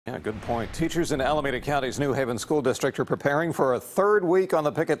Yeah, good point. Teachers in Alameda County's New Haven School District are preparing for a third week on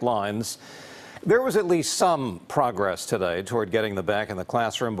the picket lines. There was at least some progress today toward getting them back in the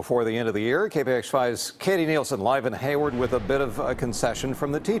classroom before the end of the year. KPIX 5's Katie Nielsen live in Hayward with a bit of a concession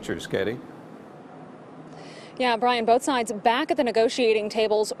from the teachers. Katie? Yeah, Brian, both sides back at the negotiating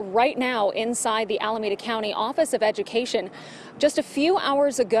tables right now inside the Alameda County Office of Education. Just a few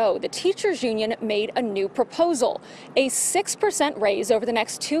hours ago, the teachers union made a new proposal, a 6% raise over the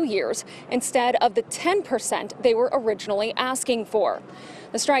next 2 years instead of the 10% they were originally asking for.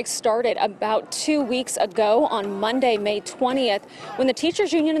 The strike started about 2 weeks ago on Monday, May 20th, when the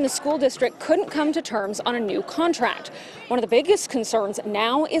teachers union and the school district couldn't come to terms on a new contract. One of the biggest concerns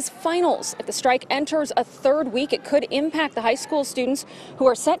now is finals. If the strike enters a third week, it could impact the high school students who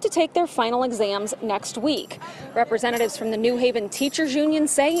are set to take their final exams next week. Representatives from the New Haven Teachers Union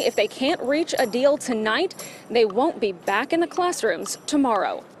say if they can't reach a deal tonight, they won't be back in the classrooms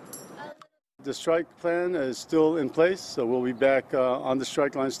tomorrow. The strike plan is still in place, so we'll be back on the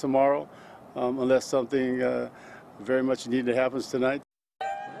strike lines tomorrow unless something very much needed happens tonight.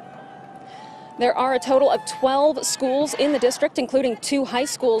 There are a total of 12 schools in the district, including 2 high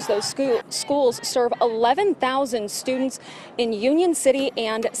schools. Those schools serve 11,000 students in Union City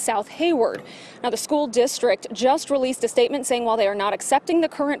and South Hayward. Now, the school district just released a statement saying while they are not accepting the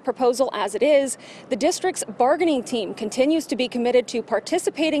current proposal as it is, the district's bargaining team continues to be committed to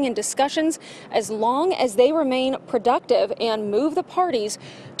participating in discussions as long as they remain productive and move the parties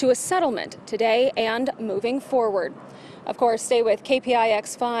to a settlement today and moving forward. Of course, stay with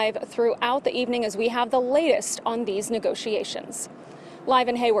KPIX 5 throughout the evening as we have the latest on these negotiations. Live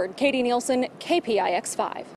in Hayward, Katie Nielsen, KPIX 5.